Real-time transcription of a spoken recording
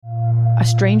a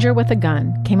stranger with a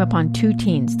gun came upon two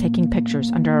teens taking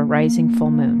pictures under a rising full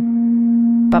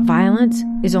moon. But violence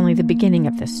is only the beginning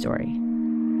of this story.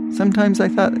 Sometimes I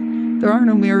thought, there are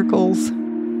no miracles.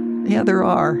 Yeah, there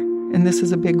are, and this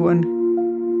is a big one.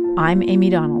 I'm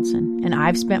Amy Donaldson, and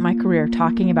I've spent my career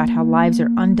talking about how lives are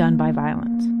undone by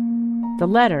violence. The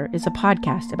Letter is a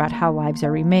podcast about how lives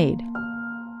are remade.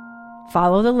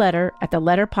 Follow The Letter at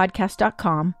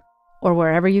theletterpodcast.com or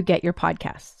wherever you get your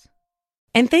podcasts.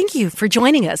 And thank you for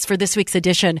joining us for this week's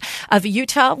edition of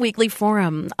Utah Weekly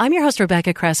Forum. I'm your host,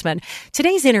 Rebecca Cressman.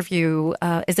 Today's interview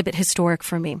is a bit historic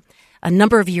for me. A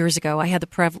number of years ago, I had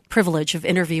the privilege of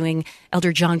interviewing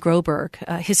Elder John Groberg.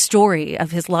 His story of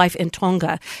his life in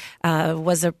Tonga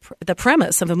was the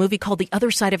premise of a movie called The Other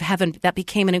Side of Heaven that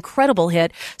became an incredible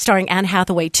hit, starring Anne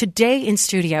Hathaway. Today in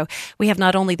studio, we have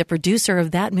not only the producer of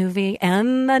that movie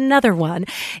and another one,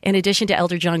 in addition to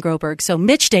Elder John Groberg. So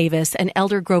Mitch Davis and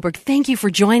Elder Groberg, thank you for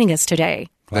joining us today.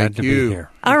 Glad to be here.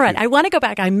 All right. I want to go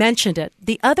back. I mentioned it.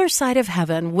 The Other Side of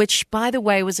Heaven, which, by the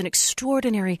way, was an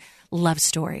extraordinary love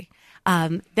story.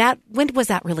 When was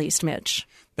that released, Mitch?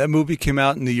 That movie came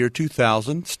out in the year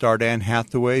 2000, starred Anne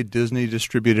Hathaway. Disney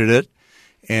distributed it.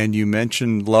 And you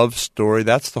mentioned love story.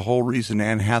 That's the whole reason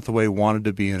Anne Hathaway wanted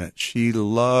to be in it. She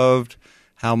loved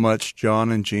how much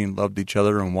John and Jean loved each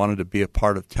other and wanted to be a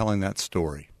part of telling that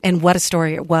story. And what a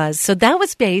story it was. So that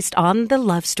was based on the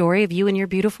love story of you and your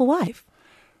beautiful wife.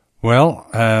 Well,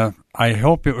 I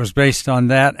hope it was based on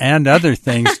that and other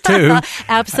things, too.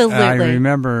 Absolutely. I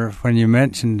remember when you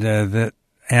mentioned that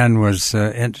Anne was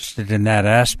interested in that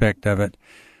aspect of it.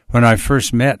 When I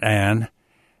first met Anne,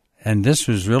 and this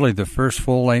was really the first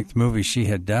full-length movie she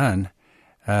had done,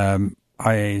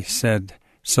 I said,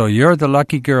 so you're the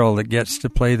lucky girl that gets to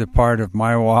play the part of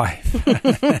my wife.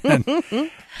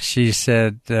 And she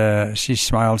said, she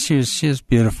smiled. She was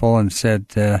beautiful and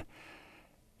said,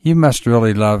 you must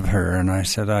really love her. And I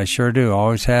said, I sure do,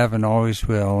 always have and always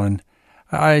will. And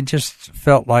I just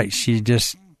felt like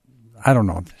I don't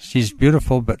know, she's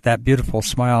beautiful, but that beautiful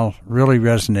smile really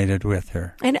resonated with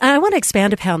her. And I want to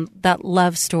expand upon that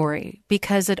love story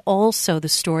because the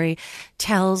story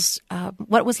tells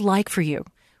what it was like for you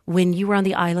when you were on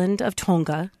the island of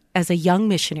Tonga as a young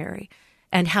missionary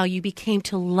and how you became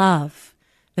to love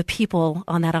the people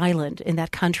on that island in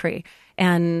that country.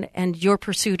 And your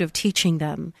pursuit of teaching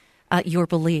them your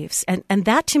beliefs. And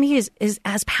that, to me, is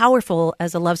as powerful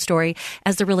as a love story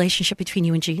as the relationship between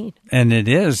you and Jean. And it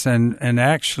is. And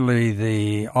actually,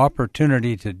 the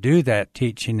opportunity to do that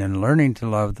teaching and learning to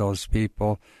love those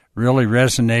people really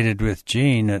resonated with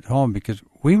Jean at home because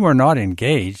we were not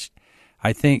engaged.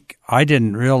 I think I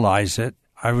didn't realize it.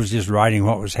 I was just writing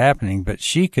what was happening, but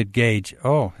she could gauge,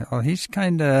 he's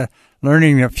kind of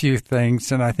learning a few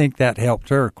things, and I think that helped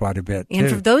her quite a bit, too. And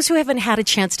for those who haven't had a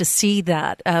chance to see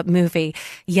that movie,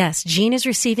 yes, Jean is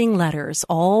receiving letters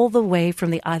all the way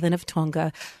from the island of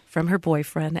Tonga from her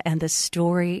boyfriend, and the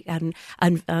story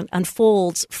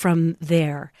unfolds from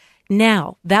there.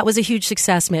 Now, that was a huge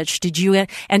success, Mitch. Did you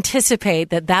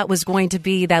anticipate that was going to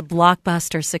be that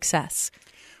blockbuster success?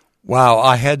 Wow,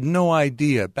 I had no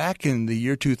idea. Back in the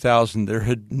year 2000, there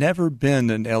had never been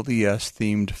an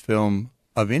LDS-themed film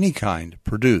of any kind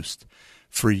produced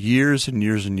for years and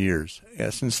years and years,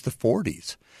 since the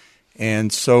 40s.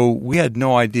 And so we had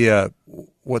no idea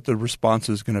what the response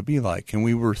was going to be like. And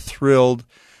we were thrilled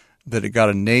that it got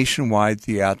a nationwide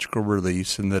theatrical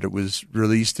release and that it was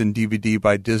released in DVD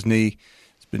by Disney.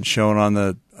 It's been shown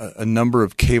on a number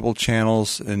of cable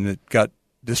channels, and it got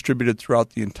distributed throughout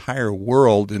the entire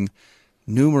world in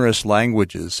numerous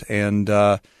languages. And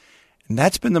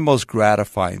that's been the most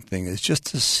gratifying thing, is just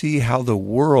to see how the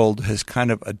world has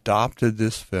kind of adopted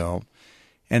this film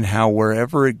and how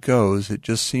wherever it goes, it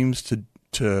just seems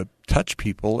to touch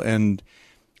people and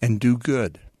do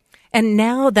good. And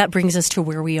now that brings us to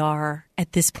where we are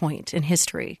at this point in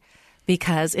history,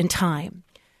 because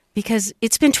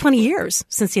it's been 20 years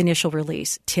since the initial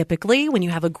release. Typically, when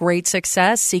you have a great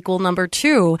success, sequel number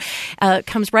 2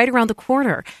 comes right around the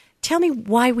corner. Tell me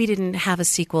why we didn't have a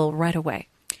sequel right away.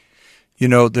 You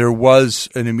know, there was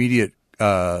an immediate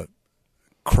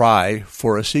cry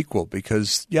for a sequel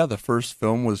because, the first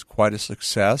film was quite a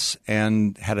success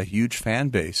and had a huge fan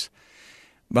base.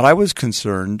 But I was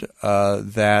concerned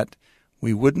that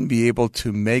we wouldn't be able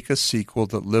to make a sequel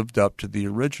that lived up to the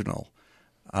original.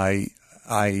 I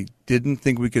didn't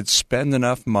think we could spend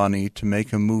enough money to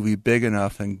make a movie big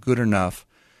enough and good enough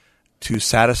to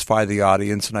satisfy the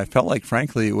audience, and I felt like,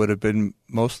 frankly, it would have been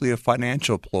mostly a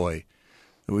financial ploy.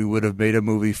 That we would have made a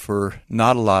movie for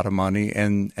not a lot of money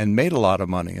and made a lot of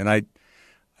money. And I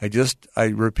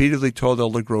repeatedly told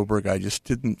Elder Groberg I just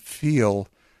didn't feel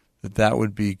that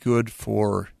would be good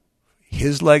for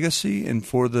his legacy and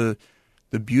for the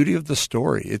beauty of the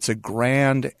story. It's a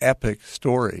grand, epic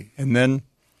story. And then,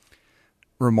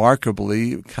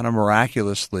 remarkably, kind of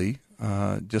miraculously,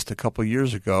 just a couple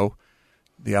years ago,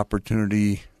 the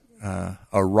opportunity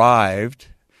arrived,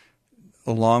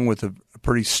 along with a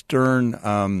pretty stern,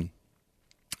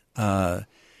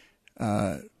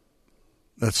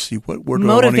 let's see, what word do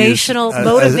I want to use?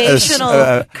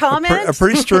 Motivational comment? A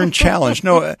pretty stern challenge.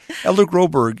 No, Elder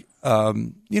Groberg,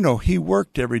 he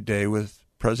worked every day with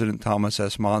President Thomas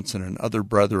S. Monson and other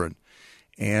brethren.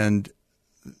 And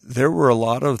there were a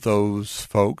lot of those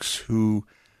folks who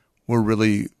were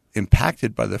really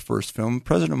impacted by the first film,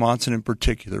 President Monson in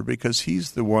particular, because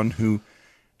he's the one who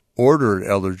ordered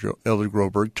Elder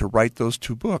Groberg to write those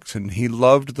two books. And he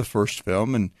loved the first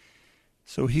film, and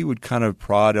so he would kind of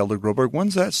prod Elder Groberg,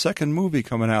 when's that second movie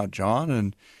coming out, John?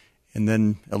 And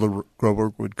then Elder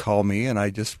Groberg would call me, and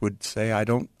I just would say,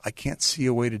 I can't see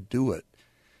a way to do it.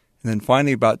 And then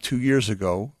finally, about 2 years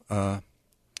ago, Elder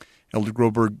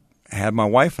Groberg had my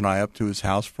wife and I up to his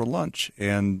house for lunch,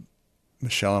 and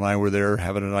Michelle and I were there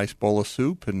having a nice bowl of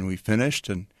soup, and we finished,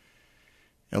 and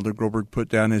Elder Groberg put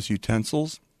down his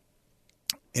utensils,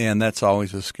 and that's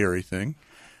always a scary thing.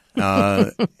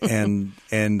 And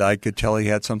I could tell he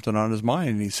had something on his mind.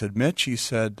 And he said, Mitch, he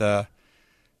said, I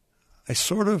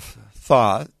sort of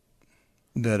thought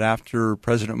that after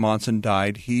President Monson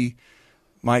died, he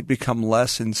might become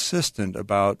less insistent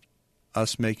about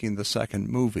us making the second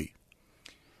movie.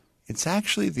 It's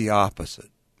actually the opposite.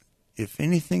 If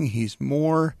anything, he's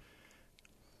more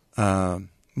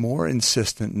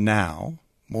insistent now,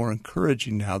 more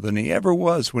encouraging now than he ever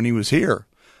was when he was here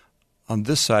on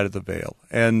this side of the veil.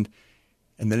 And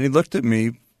then he looked at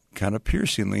me kind of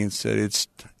piercingly and said,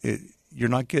 you're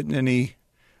not getting any,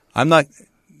 I'm not,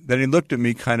 then he looked at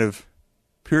me kind of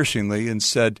piercingly and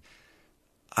said,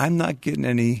 I'm not getting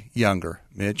any younger,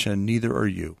 Mitch, and neither are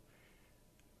you.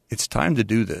 It's time to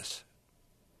do this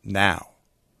now.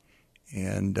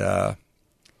 And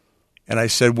I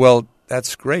said, well,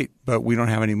 that's great, but we don't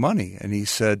have any money. And he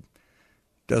said,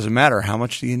 doesn't matter. How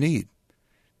much do you need?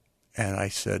 And I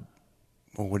said,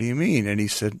 well, what do you mean? And he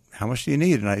said, how much do you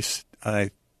need? And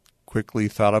I quickly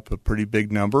thought up a pretty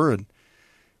big number, and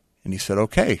he said,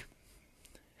 okay.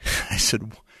 I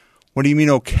said, what do you mean,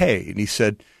 okay? And he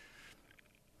said,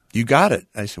 you got it.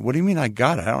 I said, what do you mean I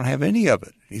got it? I don't have any of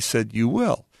it. He said, you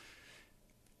will.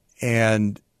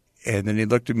 And then he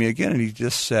looked at me again, and he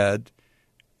just said,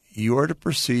 you are to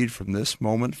proceed from this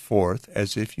moment forth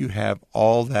as if you have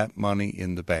all that money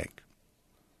in the bank.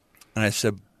 And I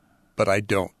said, but I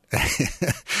don't.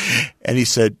 And he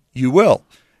said, you will.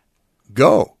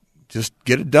 Go. Just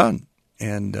get it done.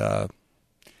 And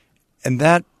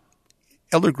that,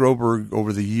 Elder Groberg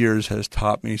over the years has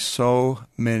taught me so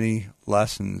many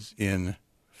lessons in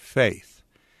faith.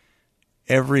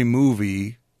 Every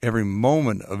movie, every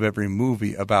moment of every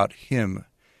movie about him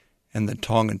and the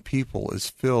Tongan people is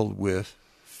filled with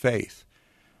faith.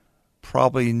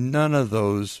 Probably none of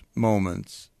those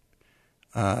moments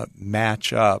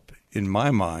match up, in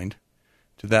my mind,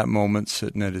 to that moment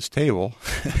sitting at his table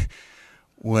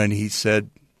when he said,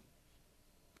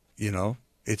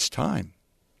 it's time.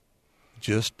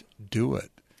 Just do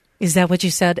it. Is that what you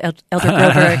said, Elder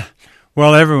Groberg?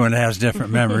 Well, everyone has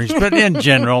different memories, but in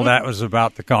general, that was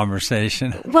about the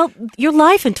conversation. Well, your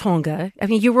life in Tonga, I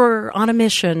mean, you were on a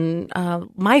mission.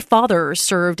 My father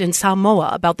served in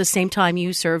Samoa about the same time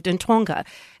you served in Tonga.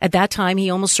 At that time, he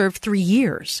almost served 3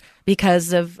 years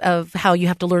because of how you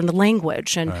have to learn the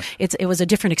language. And right. it was a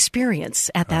different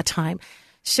experience at that time.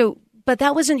 So, but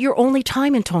that wasn't your only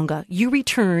time in Tonga. You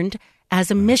returned as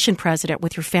a mission president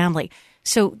with your family.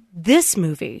 So this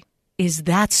movie is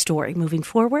that story moving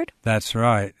forward? That's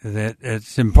right.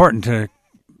 It's important to.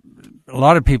 A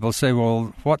lot of people say,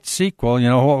 "Well, what sequel?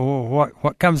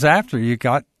 What comes after?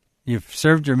 You've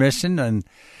served your mission and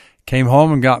came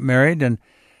home and got married,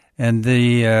 and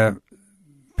the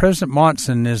President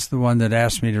Monson is the one that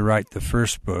asked me to write the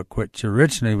first book, which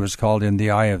originally was called In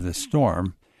the Eye of the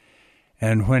Storm.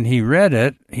 And when he read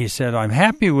it, he said, I'm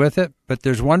happy with it, but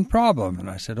there's one problem. And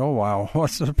I said, oh, wow,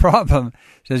 what's the problem?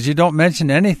 He says, you don't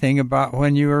mention anything about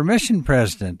when you were mission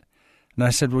president. And I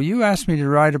said, well, you asked me to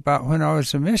write about when I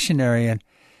was a missionary. And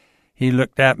he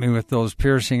looked at me with those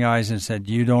piercing eyes and said,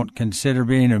 you don't consider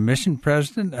being a mission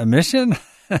president a mission?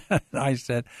 I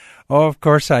said, oh, of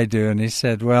course I do. And he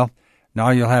said, well,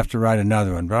 now you'll have to write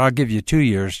another one, but I'll give you 2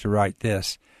 years to write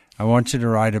this. I want you to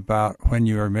write about when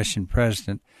you were mission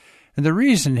president. And the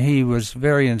reason he was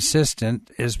very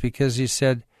insistent is because he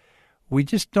said, we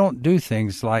just don't do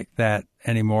things like that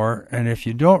anymore. And if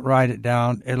you don't write it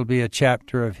down, it'll be a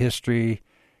chapter of history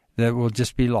that will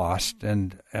just be lost.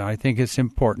 And I think it's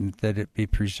important that it be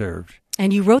preserved.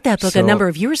 And you wrote that book a number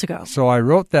of years ago. So I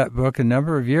wrote that book a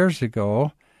number of years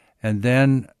ago, and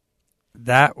then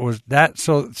that was that.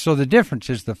 So the difference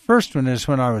is the first one is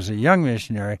when I was a young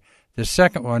missionary. The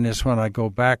second one is when I go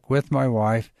back with my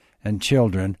wife and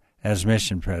children as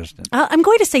mission president. I'm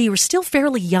going to say you were still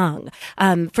fairly young.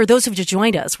 For those of you who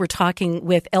joined us, we're talking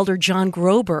with Elder John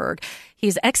Groberg.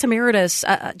 He's ex-emeritus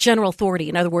general authority.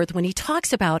 In other words, when he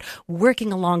talks about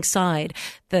working alongside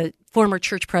the former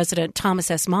church president Thomas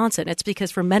S. Monson, it's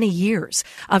because for many years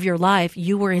of your life,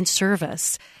 you were in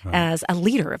service as a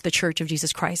leader of the Church of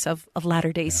Jesus Christ of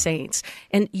Latter-day Saints.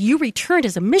 And you returned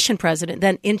as a mission president,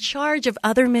 then in charge of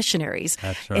other missionaries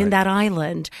in that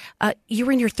island. You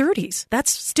were in your 30s.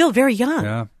 That's still very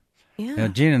young. Yeah,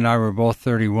 Gene and I were both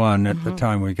 31 at the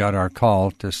time we got our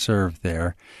call to serve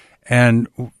there. And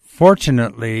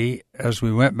fortunately, as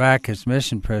we went back as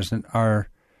mission president, our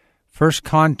first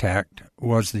contact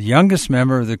was the youngest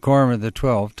member of the Quorum of the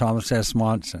 12, Thomas S.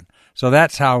 Monson. So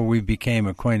that's how we became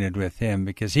acquainted with him,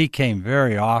 because he came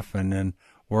very often and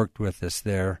worked with us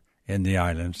there in the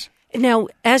islands. Now,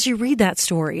 as you read that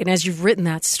story and as you've written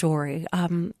that story,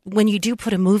 when you do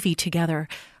put a movie together,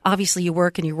 obviously you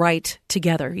work and you write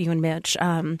together, you and Mitch.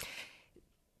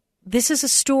 This is a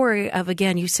story of,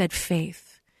 again, you said faith.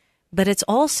 But it's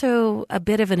also a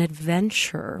bit of an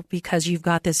adventure because you've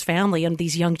got this family and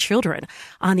these young children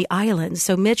on the island.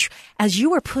 So, Mitch, as you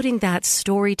were putting that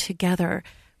story together,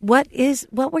 what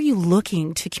were you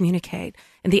looking to communicate?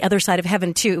 And the other side of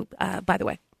heaven, too, by the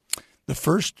way. The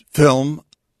first film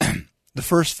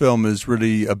is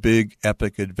really a big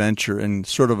epic adventure and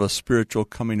sort of a spiritual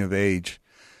coming of age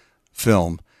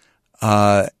film.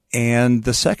 And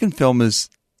the second film is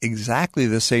exactly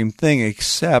the same thing,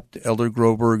 except Elder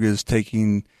Groberg is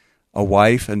taking a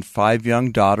wife and 5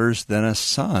 young daughters, then a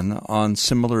son, on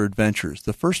similar adventures.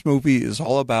 The first movie is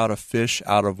all about a fish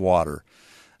out of water.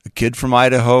 A kid from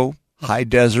Idaho, high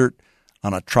desert,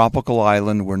 on a tropical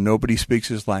island where nobody speaks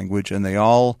his language, and they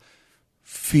all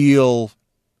feel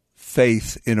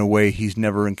faith in a way he's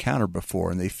never encountered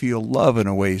before, and they feel love in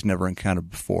a way he's never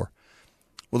encountered before.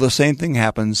 Well, the same thing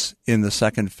happens in the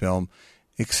second film,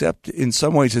 except in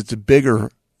some ways it's a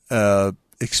bigger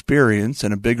experience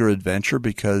and a bigger adventure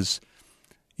because,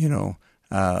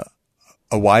 a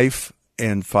wife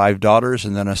and 5 daughters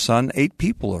and then a son, 8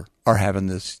 people are having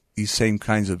these same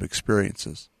kinds of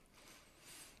experiences.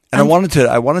 And I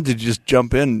wanted to just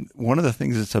jump in. One of the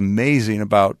things that's amazing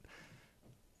about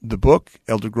the book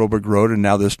Elder Groberg wrote and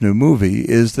now this new movie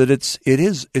is that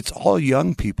it's all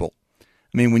young people.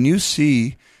 I mean, when you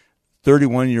see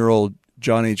 31-year-old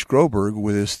John H. Groberg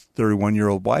with his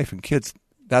 31-year-old wife and kids,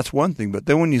 that's one thing. But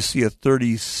then when you see a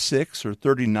 36 or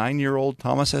 39-year-old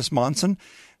Thomas S. Monson,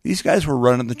 these guys were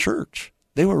running the church.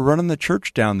 They were running the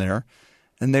church down there,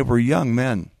 and they were young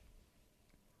men.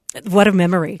 What a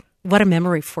memory. What a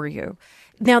memory for you.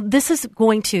 Now,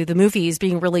 the movie is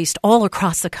being released all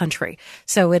across the country.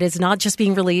 So it is not just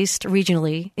being released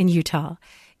regionally in Utah.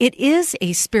 It is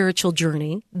a spiritual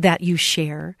journey that you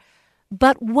share.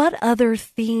 But what other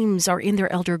themes are in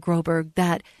there, Elder Groberg,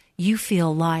 that you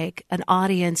feel like an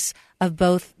audience of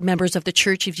both members of the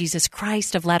Church of Jesus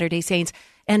Christ of Latter-day Saints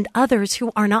and others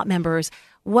who are not members,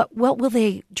 what will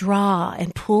they draw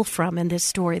and pull from in this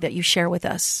story that you share with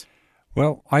us?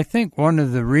 Well, I think one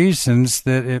of the reasons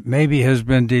that it maybe has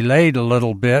been delayed a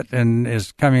little bit and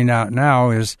is coming out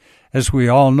now is, as we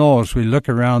all know, as we look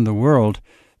around the world,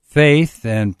 faith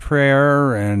and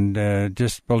prayer and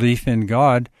just belief in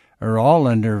God are all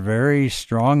under very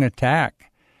strong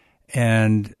attack.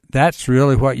 And that's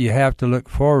really what you have to look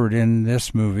forward in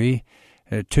this movie,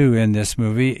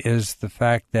 is the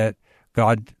fact that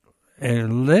God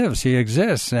lives, he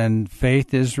exists, and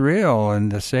faith is real,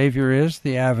 and the Savior is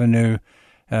the avenue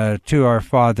to our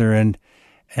Father,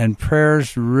 and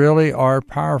prayers really are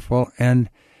powerful. And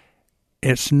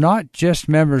it's not just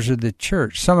members of the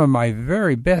church. Some of my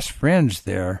very best friends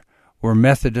there were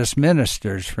Methodist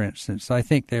ministers, for instance. I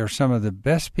think they are some of the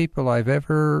best people I've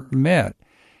ever met.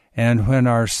 And when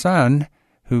our son,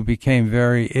 who became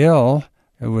very ill,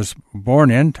 was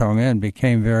born in Tonga and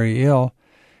became very ill,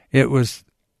 it was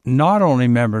not only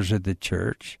members of the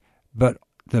church, but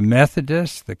the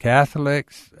Methodists, the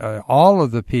Catholics, all of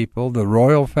the people, the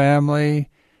royal family,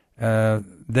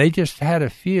 they just had to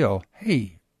feel,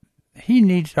 hey, he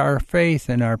needs our faith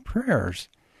and our prayers.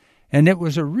 And it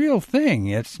was a real thing.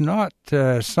 It's not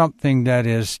something that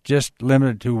is just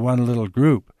limited to one little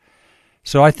group.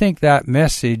 So I think that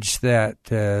message that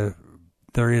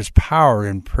there is power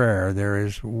in prayer, there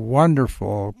is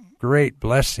wonderful great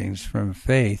blessings from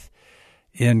faith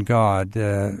in God.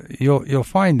 You'll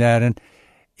find that, and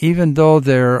even though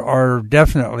there are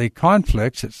definitely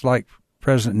conflicts, it's like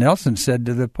President Nelson said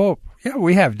to the Pope, yeah,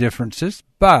 we have differences,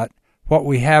 but what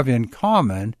we have in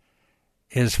common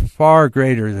is far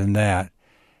greater than that.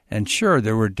 And sure,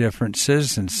 there were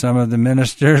differences, and some of the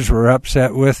ministers were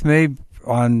upset with me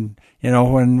on,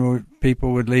 when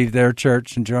people would leave their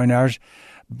church and join ours.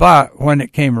 But when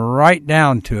it came right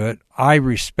down to it, I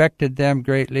respected them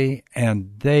greatly,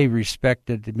 and they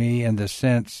respected me in the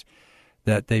sense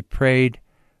that they prayed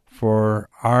for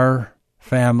our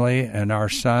family and our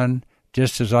son,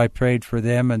 just as I prayed for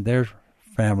them and their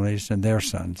families and their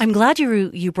sons. I'm glad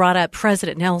you brought up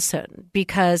President Nelson,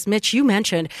 because, Mitch, you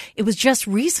mentioned it was just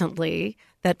recently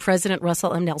that President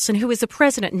Russell M. Nelson, who is the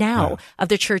president now of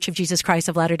the Church of Jesus Christ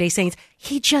of Latter-day Saints,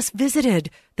 he just visited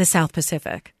the South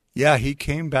Pacific. Yeah, he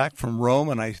came back from Rome,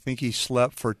 and I think he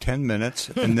slept for 10 minutes,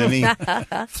 and then he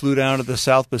flew down to the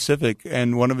South Pacific.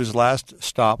 And one of his last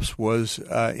stops was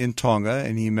in Tonga,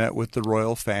 and he met with the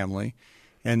royal family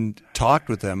and talked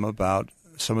with them about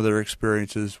some of their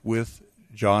experiences with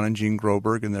John and Jean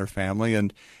Groberg and their family,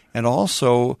 and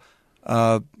also,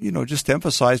 just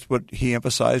emphasized what he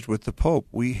emphasized with the Pope.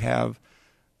 We have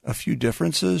a few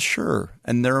differences, sure,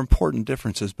 and they're important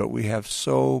differences, but we have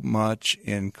so much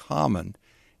in common.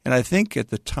 And I think at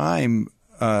the time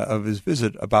of his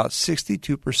visit, about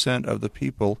 62% of the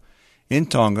people in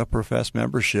Tonga profess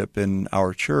membership in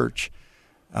our church,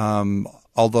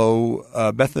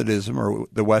 although Methodism, or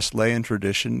the Wesleyan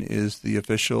tradition, is the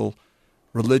official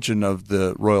religion of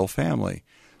the royal family.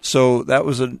 So that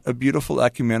was a beautiful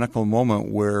ecumenical moment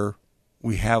where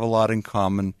we have a lot in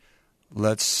common.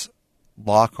 Let's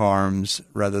lock arms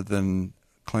rather than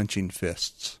clenching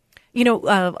fists.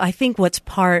 I think what's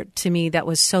part to me that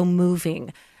was so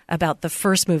moving about the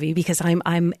first movie, because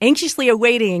I'm anxiously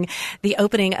awaiting the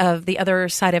opening of The Other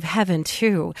Side of Heaven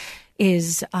too,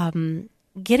 is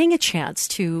getting a chance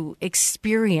to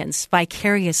experience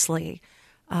vicariously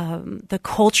the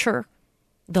culture,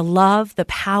 the love, the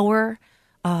power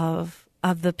of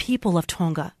the people of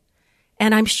Tonga.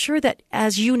 And I'm sure that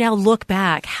as you now look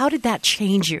back, how did that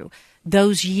change you,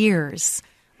 those years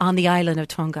on the island of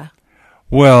Tonga?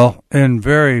 Well, in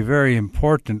very, very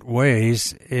important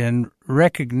ways, in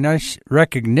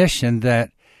recognition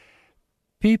that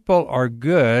people are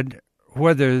good,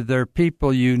 whether they're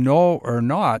people you know or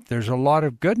not. There's a lot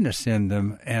of goodness in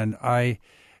them. And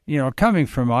coming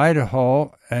from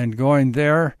Idaho and going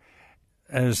there,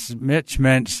 as Mitch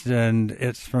mentioned,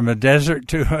 it's from a desert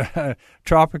to a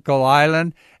tropical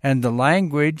island, and the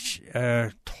language,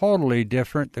 totally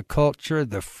different, the culture,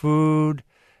 the food,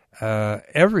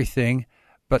 everything.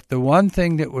 But the one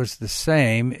thing that was the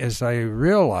same is I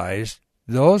realized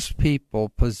those people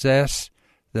possess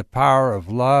the power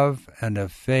of love and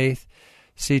of faith.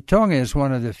 See, Tonga is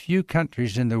one of the few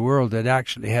countries in the world that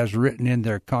actually has written in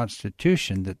their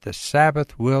constitution that the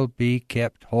Sabbath will be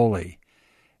kept holy.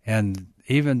 And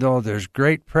even though there's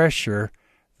great pressure,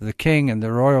 the king and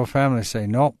the royal family say,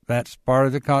 nope, that's part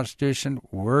of the constitution.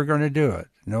 We're going to do it.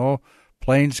 No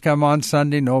planes come on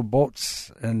Sunday, no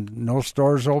boats and no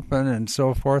stores open and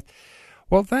so forth.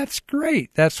 Well, that's great.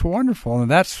 That's wonderful.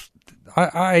 And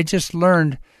I just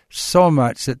learned so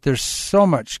much that there's so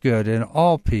much good in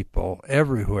all people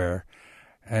everywhere.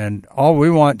 And all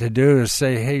we want to do is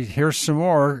say, hey, here's some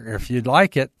more. If you'd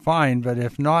like it, fine. But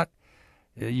if not,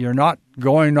 you're not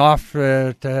going off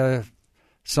to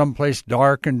someplace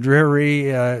dark and dreary.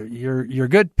 You're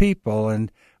good people,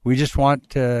 and we just want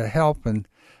to help. And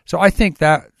so I think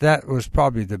that was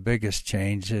probably the biggest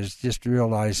change, is just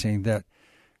realizing that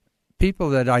people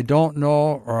that I don't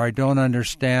know or I don't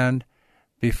understand,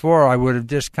 before I would have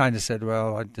just kind of said,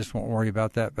 well, I just won't worry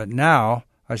about that. But now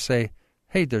I say,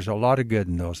 hey, there's a lot of good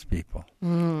in those people.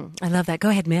 I love that. Go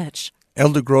ahead, Mitch.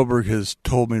 Elder Groberg has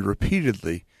told me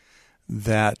repeatedly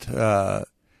that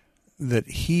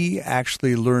he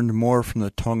actually learned more from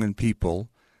the Tongan people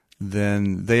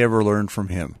than they ever learned from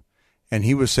him. And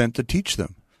he was sent to teach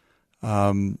them.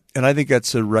 And I think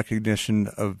that's a recognition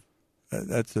of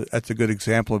that's a good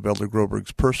example of Elder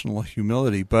Groberg's personal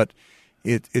humility. But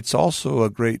it's also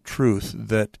a great truth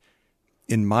that,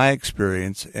 in my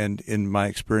experience and in my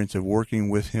experience of working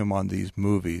with him on these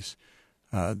movies,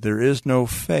 there is no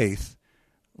faith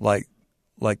like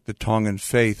the Tongan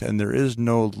faith, and there is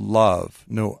no love,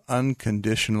 no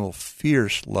unconditional,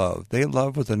 fierce love. They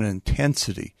love with an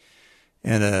intensity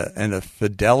and a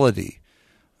fidelity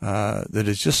that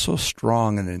is just so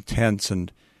strong and intense.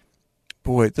 And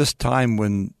boy, at this time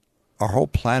when our whole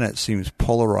planet seems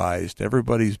polarized,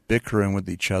 everybody's bickering with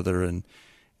each other and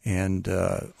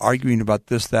arguing about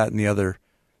this, that, and the other,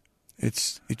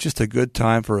 It's just a good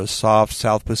time for a soft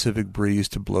South Pacific breeze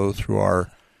to blow through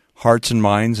our hearts and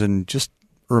minds and just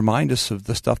remind us of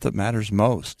the stuff that matters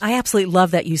most. I absolutely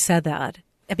love that you said that,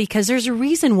 because there's a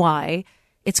reason why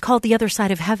it's called The Other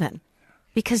Side of Heaven.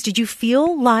 Because did you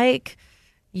feel like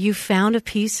you found a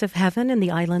piece of heaven in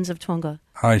the islands of Tonga?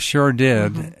 I sure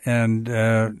did. And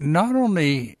not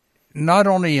only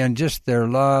in just their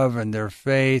love and their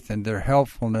faith and their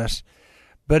helpfulness,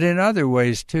 but in other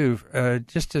ways too.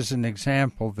 Just as an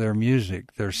example, their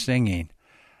music, their singing.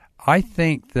 I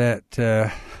think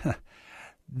that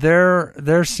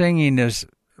their singing is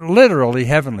literally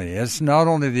heavenly. It's not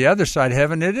only the other side of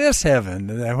heaven; it is heaven.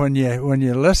 When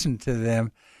you listen to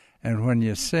them, and when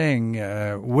you sing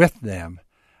with them,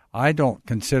 I don't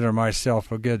consider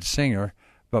myself a good singer,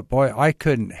 but boy, I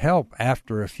couldn't help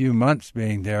after a few months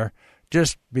being there,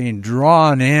 just being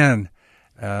drawn in.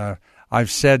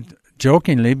 I've said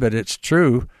jokingly, but it's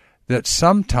true, that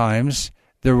sometimes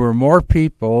there were more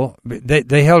people.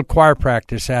 They held choir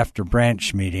practice after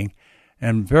branch meeting.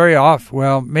 And very often,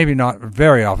 well, maybe not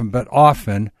very often, but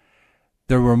often,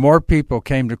 there were more people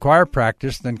came to choir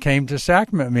practice than came to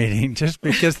sacrament meeting, just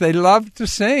because they loved to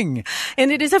sing.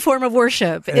 And it is a form of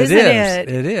worship, isn't it?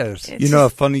 It is. A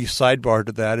funny sidebar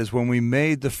to that is when we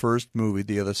made the first movie,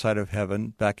 The Other Side of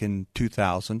Heaven, back in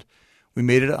 2000, we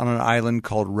made it on an island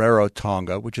called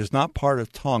Rarotonga, which is not part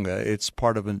of Tonga. It's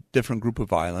part of a different group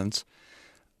of islands.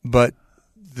 But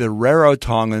the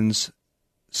Rarotongans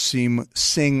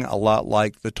sing a lot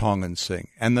like the Tongans sing,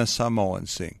 and the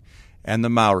Samoans sing, and the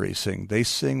Maoris sing. They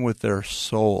sing with their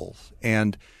souls.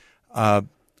 And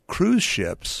cruise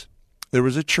ships, there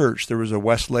was a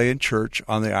Wesleyan church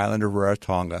on the island of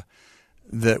Rarotonga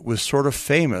that was sort of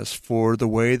famous for the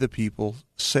way the people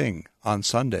sing on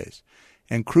Sundays.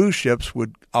 And cruise ships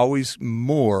would always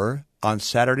moor on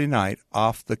Saturday night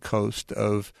off the coast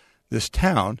of this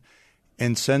town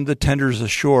and send the tenders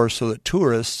ashore so that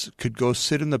tourists could go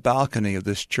sit in the balcony of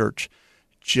this church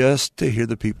just to hear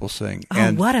the people sing. Oh,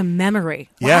 and what a memory.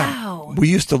 Yeah, wow. We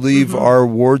used to leave our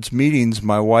wards meetings,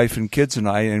 my wife and kids and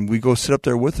I, and we go sit up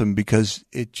there with them because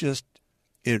it just,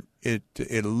 it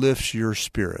lifts your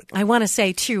spirit. I want to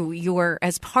say, too,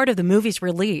 as part of the movie's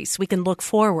release, we can look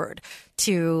forward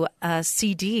to a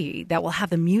CD that will have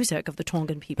the music of the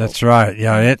Tongan people. That's right.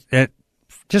 Yeah, it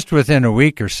just within a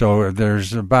week or so,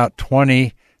 there's about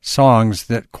 20 songs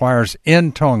that choirs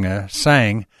in Tonga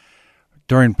sang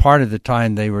during part of the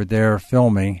time they were there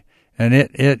filming, and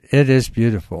it is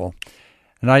beautiful.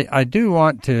 And I do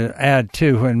want to add,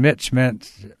 too, when Mitch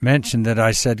mentioned that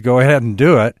I said go ahead and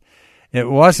do it, it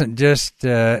wasn't just,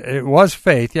 it was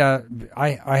faith. Yeah,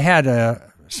 I had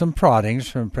some proddings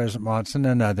from President Monson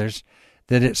and others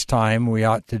that it's time, we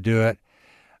ought to do it.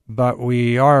 But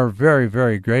we are very,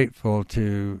 very grateful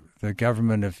to the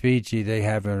government of Fiji. They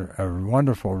have a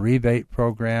wonderful rebate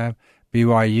program.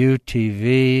 BYU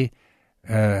TV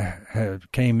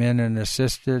came in and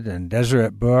assisted, and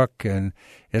Deseret Book, and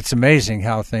it's amazing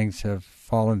how things have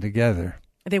fallen together.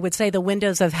 They would say the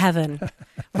windows of heaven,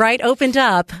 right, opened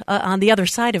up on the other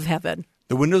side of heaven.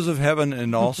 The windows of heaven,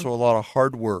 and also a lot of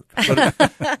hard work.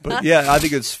 But yeah, I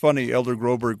think it's funny, Elder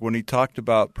Groberg, when he talked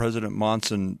about President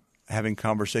Monson having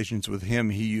conversations with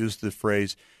him, he used the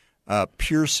phrase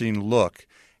piercing look.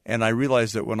 And I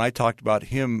realized that when I talked about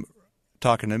him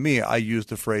talking to me, I used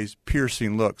the phrase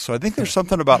piercing look. So I think there's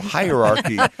something about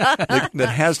hierarchy that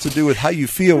has to do with how you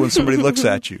feel when somebody looks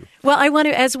at you. Well, I want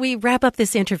to, as we wrap up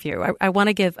this interview, I want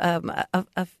to give a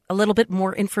little bit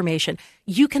more information.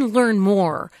 You can learn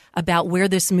more about where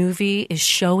this movie is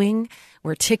showing,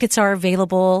 where tickets are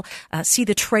available. See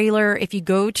the trailer if you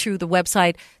go to the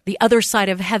website,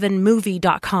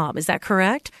 theothersideofheavenmovie.com. Is that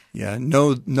correct? Yeah,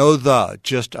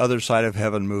 just Other Side of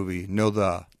Heaven movie,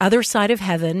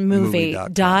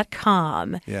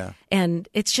 othersideofheavenmovie.com. Yeah. And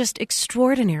it's just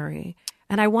extraordinary.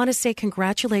 And I want to say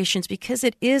congratulations, because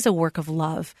it is a work of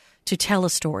love to tell a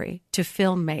story, to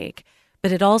film make,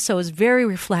 but it also is very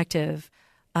reflective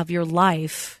of your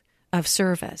life of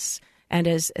service. And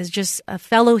as just a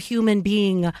fellow human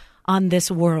being on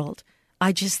this world,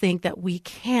 I just think that we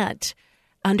can't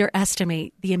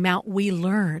underestimate the amount we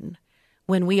learn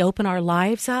when we open our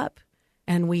lives up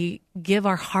and we give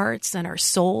our hearts and our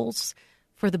souls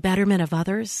for the betterment of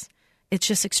others. It's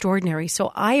just extraordinary.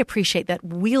 So I appreciate that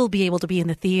we'll be able to be in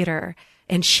the theater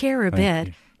and share a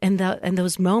bit. And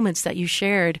those moments that you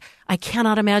shared. I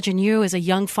cannot imagine you as a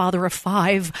young father of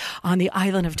 5 on the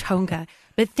island of Tonga.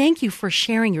 But thank you for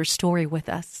sharing your story with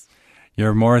us.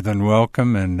 You're more than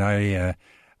welcome. And I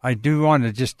do want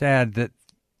to just add that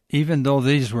even though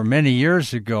these were many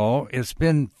years ago, it's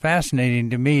been fascinating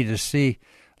to me to see,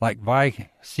 like Vi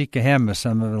Sikahema,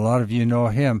 a lot of you know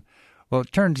him, Well,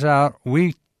 it turns out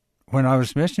when I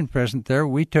was mission president there,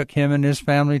 we took him and his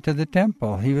family to the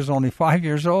temple. He was only 5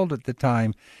 years old at the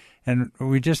time. And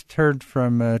we just heard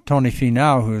from Tony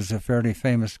Finau, who is a fairly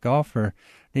famous golfer.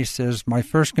 He says, my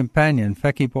first companion,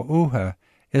 Fekipo'uha,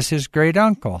 is his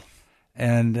great-uncle.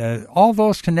 And all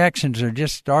those connections are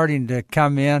just starting to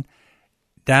come in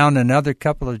down another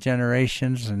couple of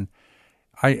generations. And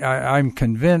I'm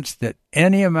convinced that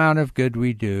any amount of good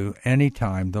we do,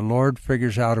 anytime, the Lord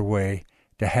figures out a way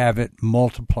to have it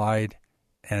multiplied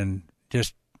and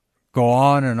just go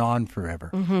on and on forever.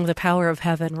 Mm-hmm, the power of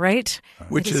heaven, right?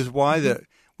 Which is why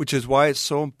it's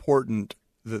so important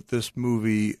that this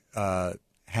movie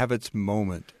have its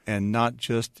moment, and not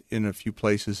just in a few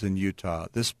places in Utah.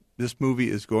 This movie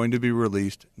is going to be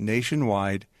released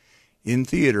nationwide in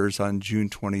theaters on June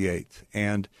 28th,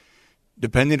 and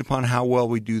depending upon how well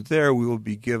we do there, we will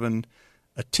be given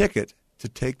a ticket to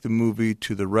take the movie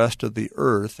to the rest of the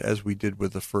earth, as we did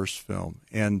with the first film.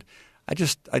 And I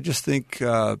just think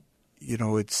I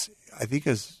think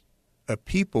as a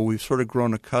people, we've sort of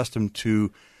grown accustomed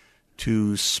to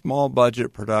small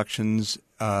budget productions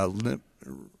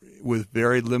with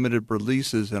very limited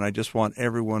releases, and I just want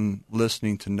everyone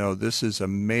listening to know this is a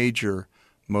major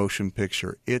motion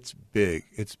picture. It's big.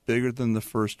 It's bigger than the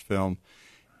first film,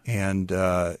 and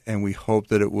we hope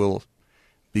that it will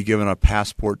be given a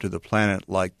passport to the planet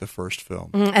like the first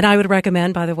film. And I would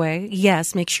recommend, by the way,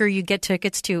 yes, make sure you get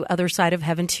tickets to Other Side of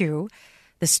Heaven 2,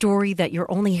 the story that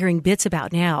you're only hearing bits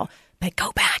about now. But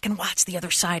go back and watch The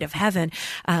Other Side of Heaven,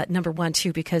 number 1,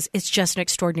 too, because it's just an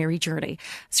extraordinary journey.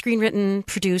 Screenwritten,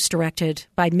 produced, directed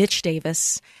by Mitch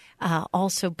Davis,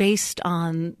 also based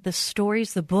on the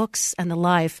stories, the books, and the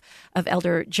life of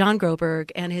Elder John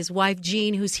Groberg and his wife,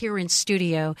 Jean, who's here in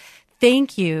studio.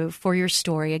 Thank you for your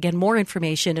story. Again, more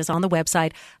information is on the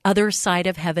website,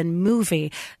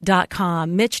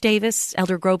 othersideofheavenmovie.com. Mitch Davis,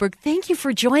 Elder Groberg, thank you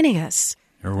for joining us.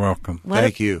 You're welcome.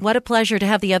 Thank you. What a pleasure to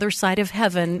have The Other Side of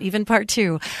Heaven, even part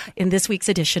 2, in this week's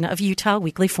edition of Utah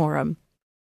Weekly Forum.